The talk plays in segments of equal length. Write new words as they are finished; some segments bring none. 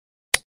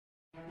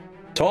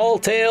Tall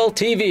Tale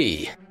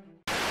TV.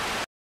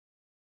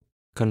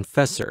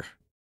 Confessor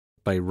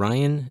by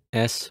Ryan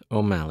S.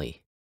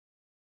 O'Malley.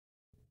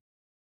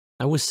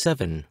 I was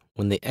 7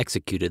 when they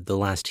executed the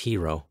last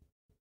hero.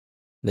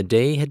 The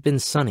day had been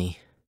sunny,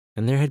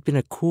 and there had been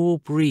a cool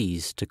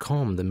breeze to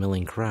calm the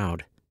milling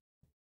crowd.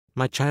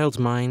 My child's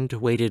mind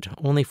waited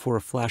only for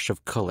a flash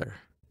of color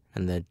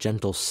and the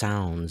gentle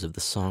sounds of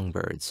the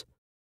songbirds.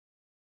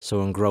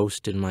 So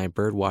engrossed in my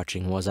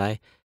bird-watching was I,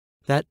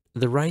 that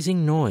the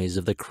rising noise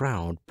of the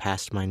crowd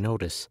passed my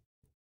notice.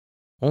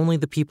 Only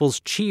the people's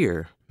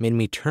cheer made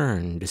me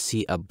turn to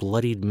see a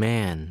bloodied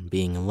man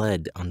being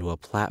led onto a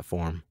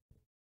platform.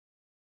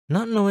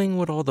 Not knowing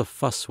what all the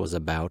fuss was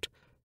about,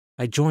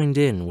 I joined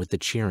in with the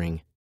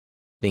cheering,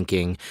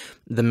 thinking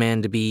the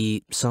man to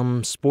be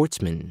some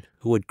sportsman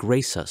who would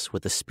grace us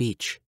with a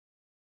speech.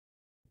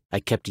 I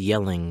kept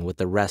yelling with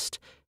the rest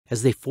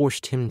as they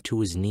forced him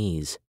to his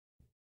knees.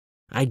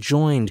 I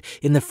joined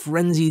in the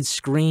frenzied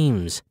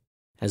screams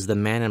as the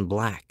man in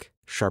black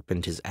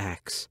sharpened his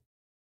axe.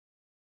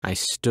 I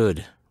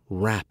stood,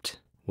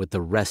 rapt with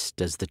the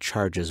rest as the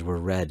charges were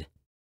read.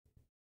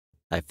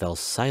 I fell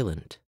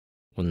silent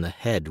when the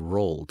head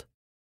rolled.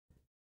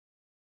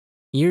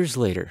 Years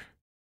later,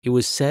 it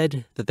was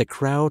said that the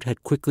crowd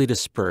had quickly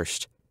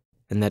dispersed,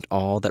 and that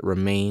all that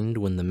remained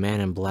when the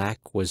man in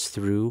black was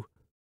through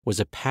was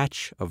a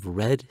patch of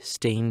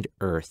red-stained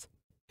earth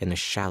and a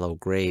shallow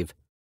grave.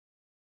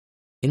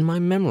 In my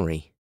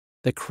memory,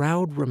 the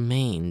crowd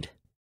remained,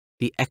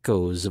 the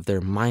echoes of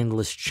their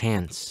mindless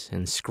chants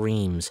and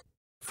screams,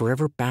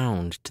 forever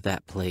bound to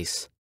that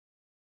place.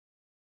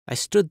 I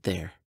stood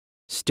there,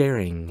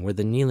 staring where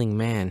the kneeling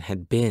man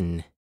had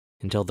been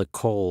until the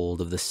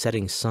cold of the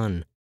setting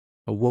sun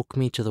awoke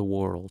me to the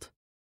world.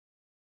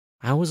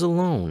 I was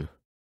alone,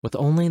 with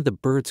only the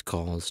birds'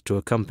 calls to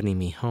accompany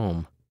me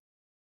home.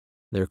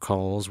 Their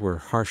calls were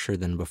harsher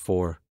than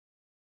before.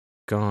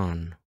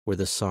 Gone were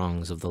the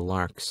songs of the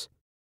larks.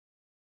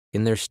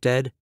 In their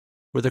stead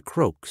were the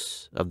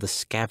croaks of the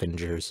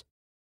scavengers.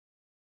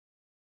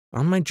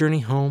 On my journey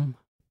home,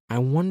 I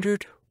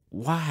wondered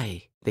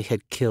why they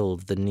had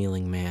killed the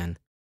kneeling man.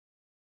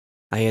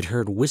 I had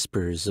heard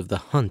whispers of the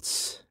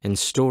hunts and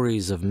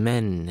stories of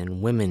men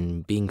and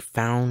women being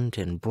found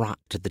and brought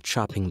to the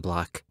chopping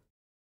block.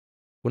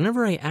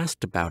 Whenever I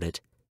asked about it,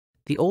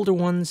 the older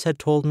ones had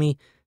told me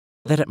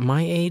that at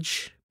my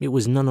age it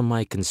was none of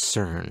my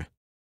concern,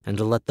 and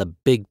to let the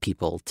big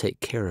people take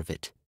care of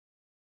it.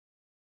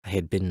 I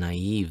had been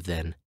naive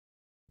then,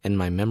 and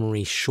my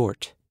memory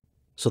short,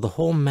 so the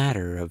whole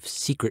matter of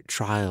secret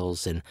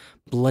trials and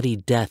bloody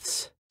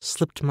deaths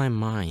slipped my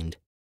mind,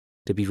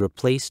 to be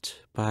replaced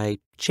by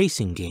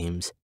chasing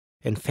games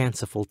and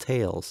fanciful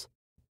tales.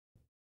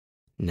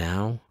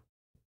 Now,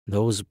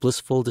 those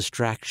blissful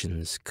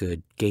distractions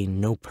could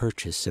gain no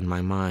purchase in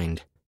my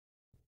mind,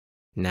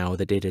 now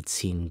that it had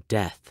seen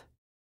death.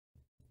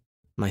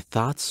 My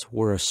thoughts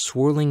were a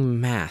swirling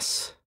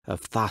mass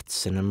of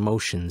thoughts and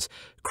emotions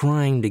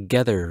crying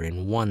together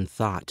in one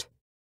thought.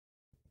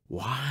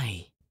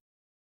 Why?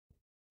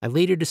 I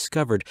later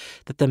discovered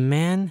that the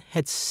man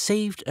had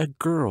saved a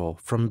girl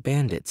from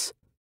bandits,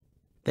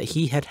 that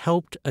he had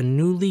helped a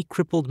newly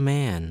crippled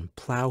man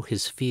plow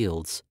his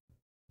fields.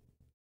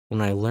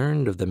 When I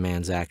learned of the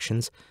man's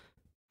actions,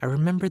 I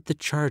remembered the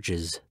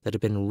charges that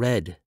had been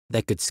read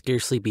that could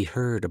scarcely be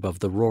heard above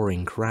the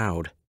roaring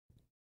crowd.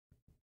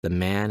 The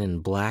man in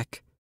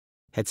black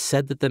had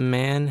said that the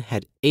man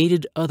had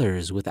aided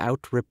others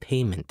without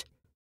repayment.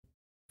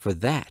 For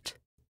that,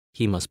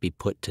 he must be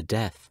put to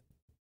death.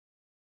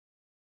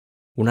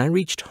 When I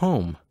reached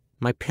home,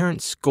 my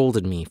parents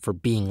scolded me for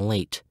being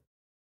late,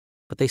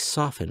 but they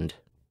softened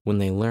when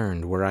they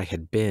learned where I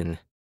had been.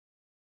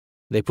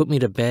 They put me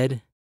to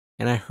bed,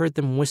 and I heard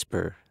them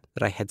whisper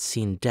that I had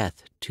seen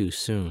death too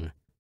soon.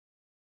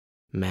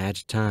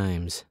 Mad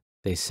times,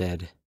 they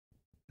said,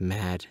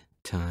 mad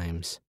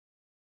times.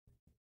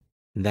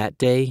 That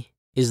day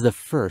is the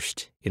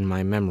first in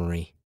my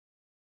memory.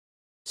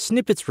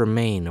 Snippets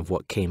remain of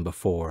what came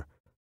before,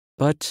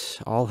 but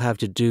all have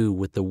to do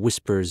with the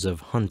whispers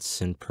of hunts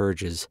and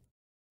purges.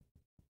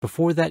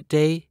 Before that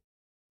day,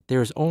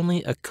 there is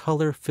only a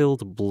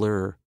color-filled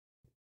blur,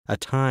 a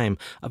time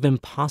of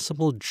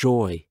impossible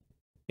joy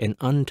and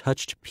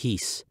untouched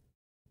peace.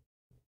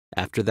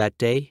 After that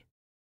day,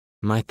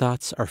 my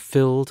thoughts are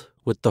filled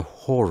with the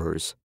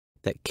horrors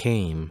that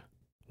came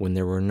when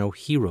there were no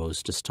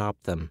heroes to stop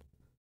them.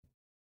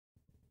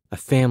 A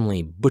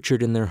family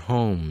butchered in their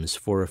homes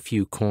for a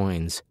few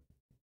coins.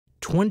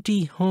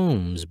 20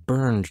 homes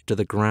burned to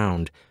the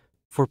ground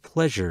for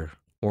pleasure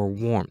or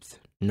warmth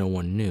no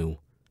one knew.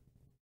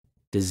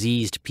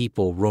 Diseased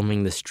people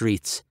roaming the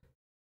streets,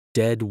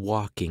 dead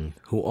walking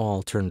who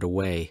all turned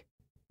away.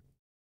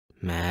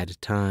 Mad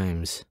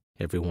times,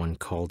 everyone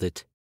called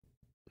it.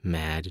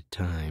 Mad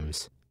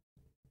times.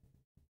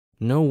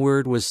 No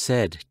word was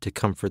said to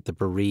comfort the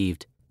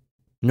bereaved,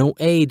 no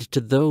aid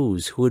to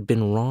those who had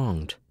been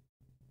wronged.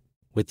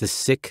 With the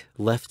sick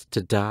left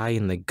to die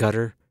in the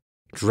gutter,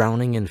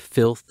 drowning in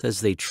filth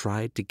as they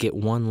tried to get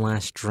one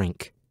last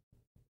drink.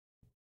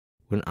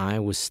 When I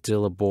was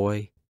still a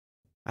boy,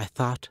 I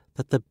thought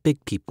that the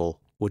big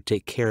people would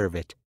take care of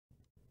it.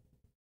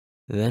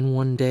 Then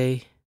one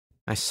day,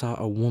 I saw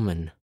a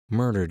woman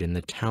murdered in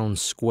the town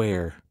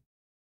square,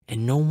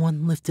 and no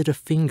one lifted a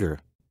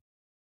finger.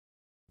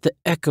 The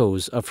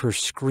echoes of her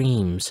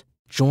screams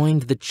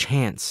joined the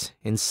chants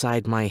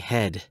inside my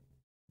head.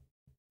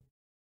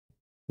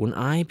 When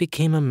I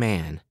became a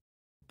man,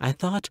 I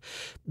thought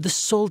the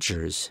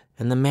soldiers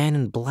and the man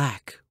in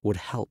black would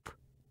help.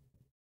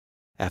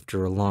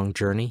 After a long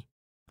journey,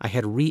 I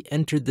had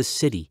re-entered the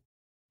city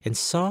and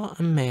saw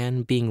a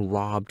man being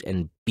robbed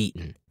and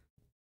beaten.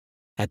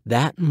 At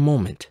that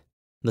moment,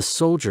 the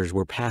soldiers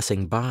were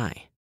passing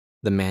by,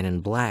 the man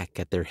in black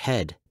at their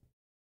head.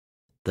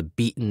 The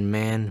beaten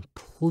man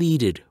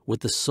pleaded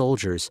with the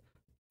soldiers,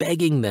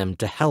 begging them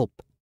to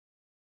help.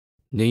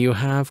 "Do you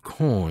have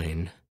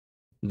coin?"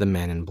 the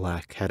man in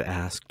black had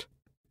asked.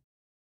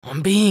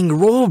 "I'm being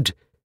robbed,"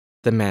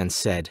 the man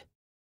said,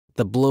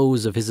 the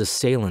blows of his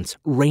assailants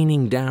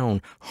raining down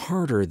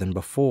harder than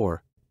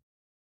before.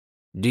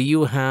 "Do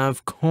you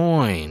have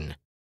coin?"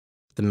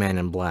 the man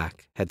in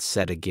black had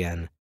said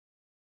again.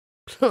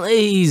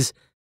 "Please,"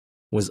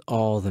 was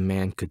all the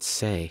man could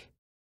say.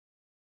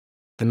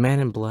 The man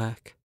in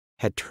black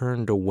had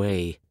turned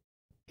away,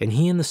 and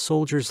he and the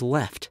soldiers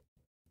left.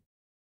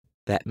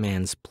 That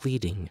man's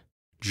pleading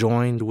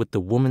joined with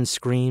the woman's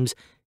screams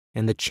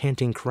and the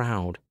chanting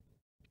crowd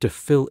to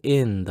fill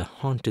in the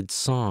haunted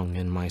song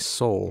in my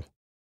soul.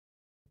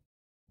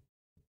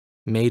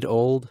 Made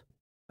old,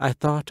 I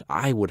thought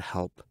I would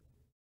help.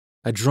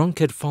 A drunk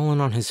had fallen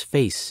on his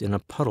face in a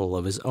puddle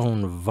of his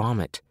own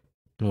vomit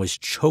and was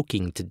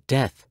choking to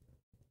death.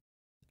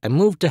 I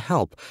moved to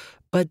help,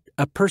 but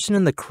a person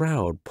in the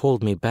crowd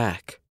pulled me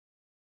back.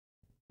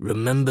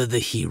 "Remember the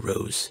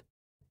heroes,"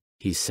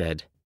 he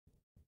said.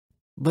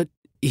 "But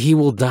he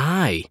will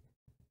die,"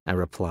 I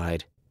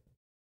replied.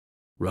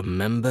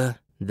 "Remember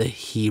the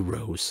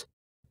heroes,"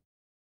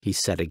 he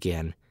said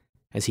again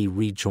as he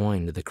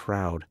rejoined the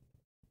crowd.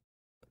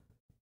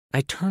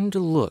 I turned to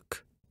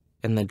look,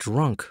 and the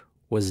drunk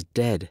was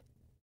dead.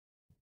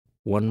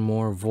 One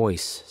more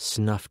voice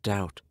snuffed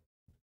out,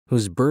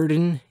 whose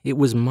burden it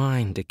was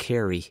mine to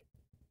carry.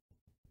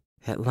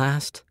 At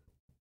last,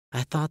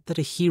 I thought that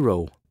a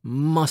hero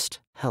must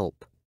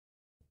help,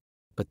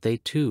 but they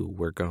too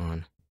were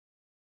gone.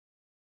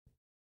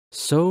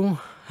 So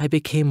I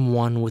became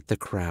one with the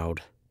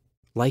crowd.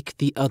 Like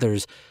the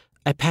others,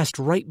 I passed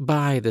right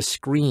by the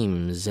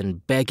screams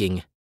and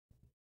begging.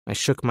 I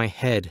shook my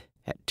head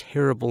at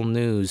terrible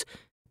news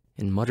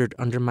and muttered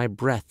under my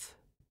breath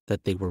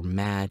that they were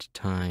mad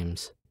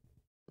times,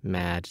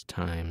 mad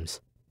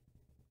times.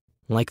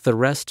 Like the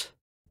rest,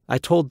 I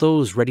told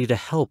those ready to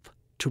help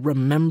to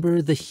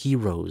remember the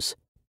heroes.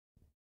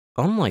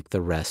 Unlike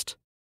the rest,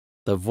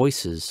 the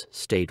voices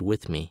stayed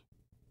with me.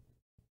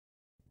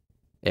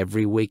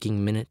 Every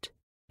waking minute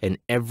and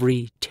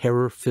every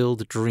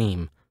terror-filled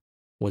dream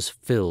was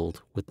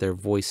filled with their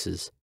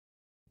voices.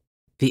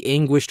 The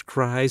anguished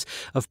cries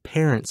of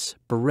parents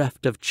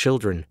bereft of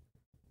children,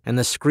 and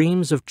the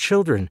screams of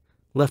children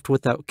left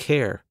without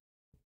care.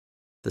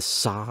 The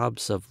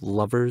sobs of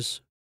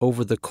lovers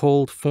over the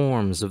cold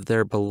forms of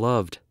their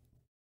beloved,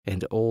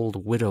 and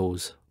old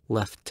widows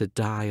left to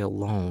die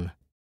alone.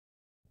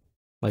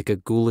 Like a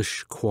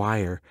ghoulish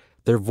choir,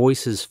 their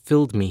voices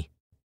filled me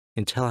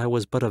until I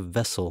was but a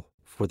vessel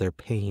for their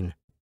pain.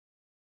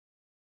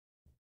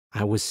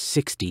 I was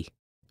 60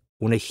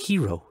 when a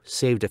hero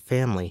saved a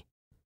family.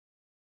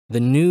 The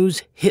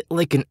news hit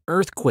like an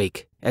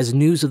earthquake as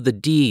news of the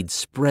deed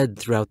spread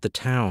throughout the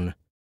town.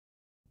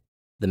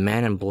 The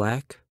man in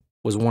black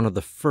was one of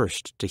the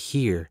first to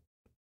hear,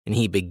 and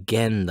he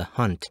began the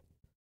hunt.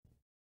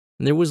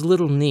 There was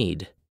little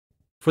need,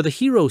 for the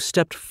hero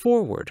stepped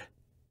forward,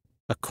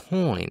 a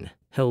coin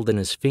held in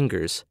his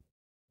fingers.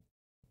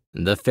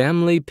 "The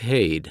family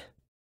paid,"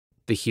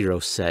 the hero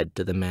said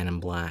to the man in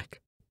black.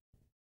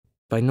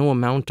 By no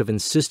amount of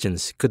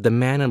insistence could the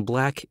man in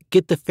black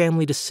get the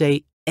family to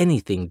say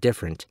anything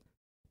different.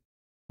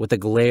 With a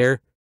glare,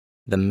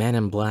 the man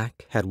in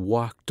black had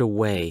walked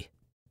away,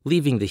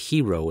 leaving the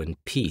hero in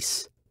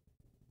peace.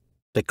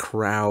 The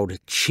crowd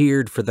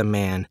cheered for the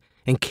man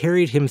and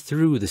carried him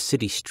through the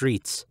city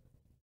streets.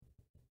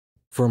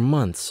 For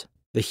months,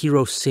 the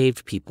hero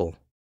saved people,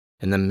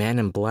 and the man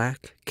in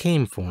black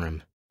came for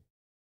him.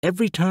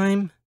 Every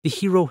time, the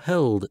hero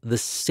held the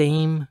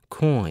same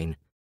coin,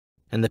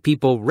 and the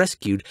people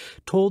rescued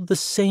told the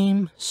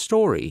same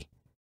story.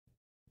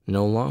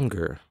 No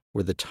longer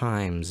were the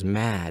times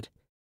mad,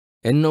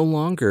 and no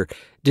longer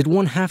did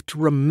one have to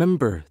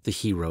remember the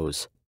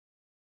heroes.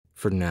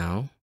 For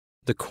now,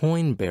 the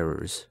coin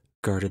bearers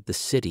guarded the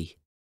city.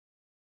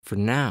 For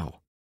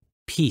now,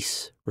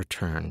 peace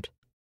returned.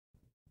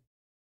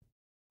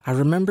 I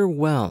remember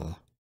well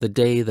the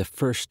day the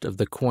first of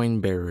the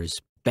coin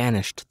bearers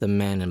banished the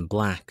man in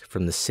black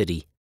from the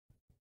city,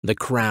 the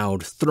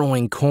crowd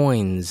throwing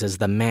coins as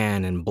the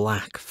man in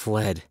black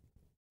fled.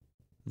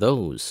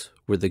 Those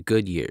were the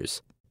good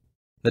years,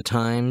 the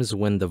times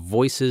when the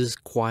voices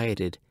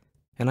quieted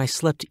and I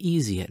slept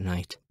easy at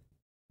night.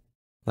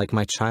 Like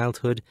my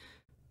childhood,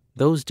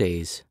 those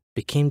days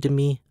became to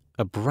me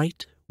a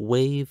bright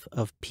wave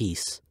of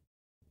peace.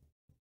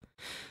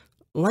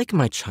 Like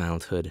my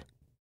childhood,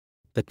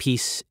 the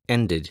peace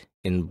ended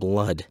in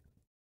blood.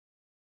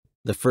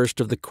 The first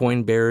of the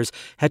coin bearers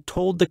had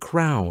told the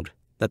crowd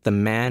that the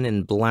man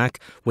in black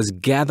was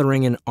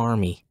gathering an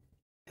army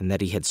and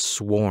that he had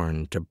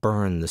sworn to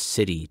burn the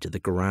city to the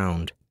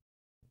ground.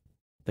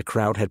 The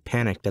crowd had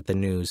panicked at the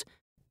news,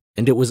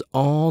 and it was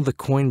all the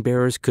coin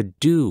bearers could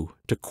do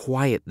to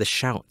quiet the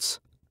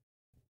shouts.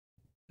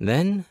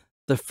 Then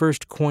the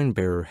first coin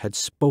bearer had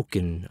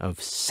spoken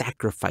of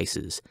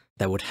sacrifices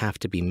that would have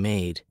to be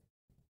made,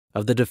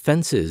 of the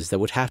defenses that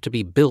would have to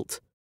be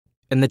built,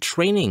 and the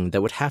training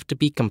that would have to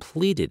be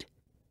completed.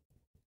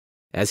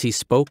 As he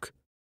spoke,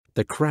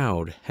 the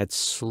crowd had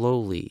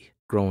slowly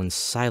grown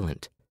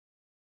silent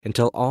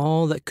until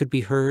all that could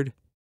be heard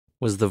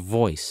was the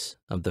voice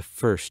of the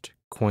first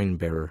coin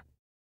bearer.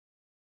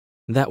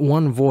 That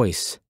one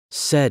voice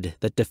said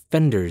that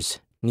defenders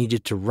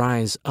needed to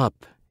rise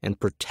up and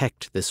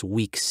protect this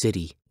weak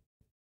city.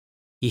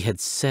 He had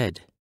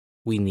said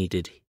we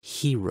needed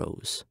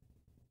heroes.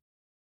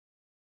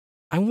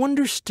 I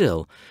wonder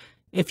still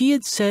if he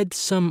had said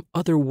some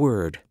other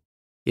word,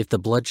 if the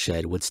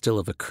bloodshed would still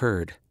have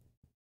occurred.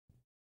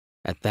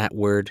 At that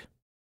word,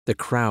 the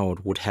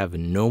crowd would have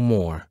no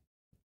more.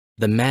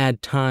 The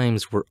mad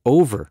times were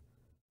over.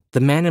 The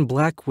man in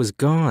black was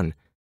gone,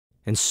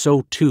 and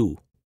so too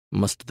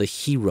must the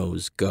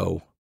heroes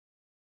go.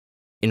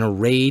 In a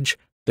rage,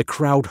 the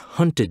crowd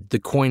hunted the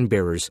coin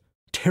bearers,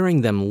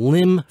 tearing them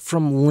limb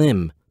from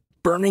limb,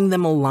 burning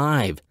them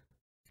alive,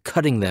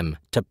 cutting them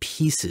to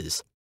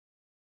pieces.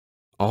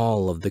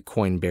 All of the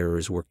coin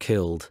bearers were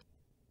killed,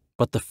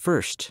 but the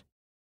first,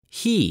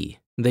 he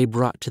they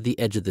brought to the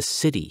edge of the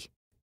city.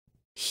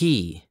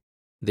 He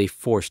they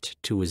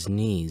forced to his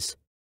knees.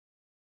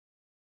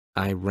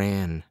 I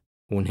ran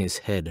when his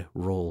head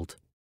rolled.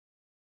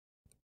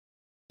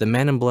 The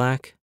man in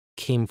black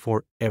came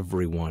for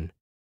everyone.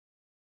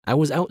 I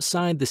was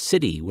outside the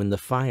city when the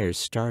fires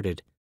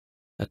started,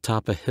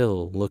 atop a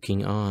hill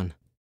looking on.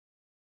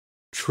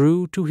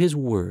 True to his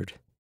word,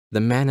 the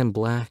man in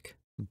black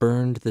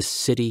burned the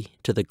city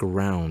to the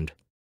ground.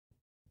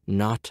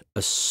 Not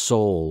a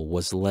soul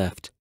was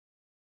left.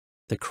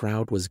 The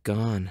crowd was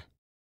gone.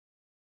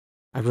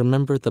 I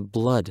remember the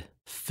blood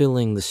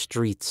filling the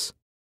streets.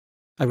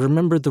 I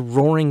remember the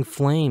roaring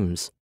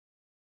flames.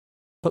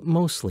 But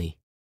mostly,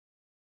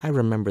 I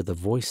remember the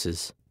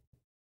voices.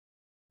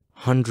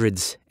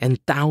 Hundreds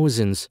and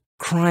thousands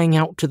crying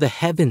out to the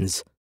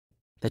heavens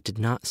that did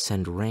not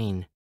send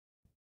rain.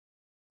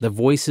 The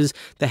voices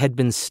that had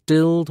been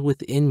stilled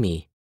within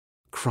me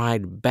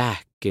cried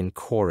back in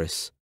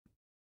chorus.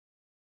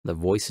 The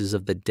voices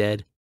of the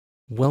dead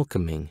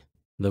welcoming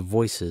the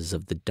voices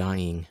of the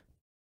dying.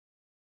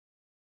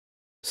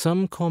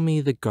 Some call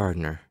me the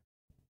gardener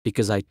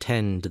because I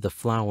tend to the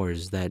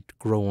flowers that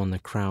grow on the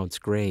crowd's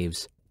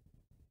graves.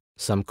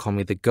 Some call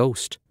me the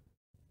ghost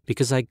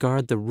because I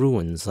guard the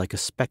ruins like a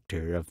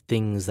specter of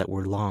things that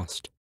were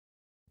lost.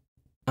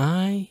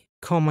 I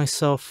call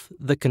myself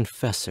the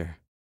Confessor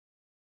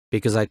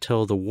because I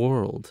tell the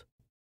world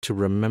to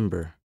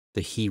remember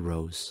the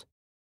heroes.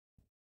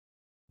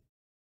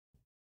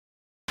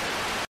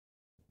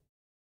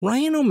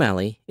 Ryan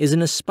O'Malley is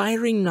an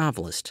aspiring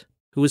novelist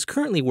who is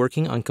currently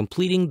working on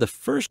completing the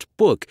first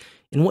book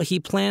in what he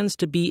plans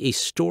to be a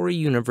story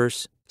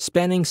universe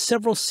spanning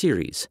several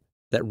series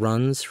that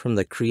runs from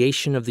the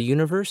creation of the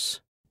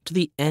universe to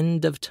the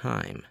end of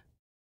time.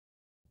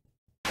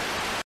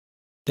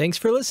 Thanks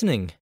for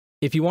listening.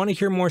 If you want to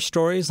hear more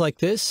stories like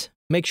this,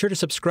 make sure to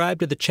subscribe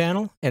to the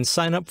channel and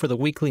sign up for the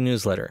weekly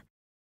newsletter.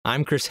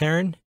 I'm Chris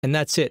Herron, and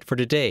that's it for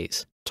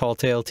today's Tall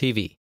Tale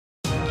TV.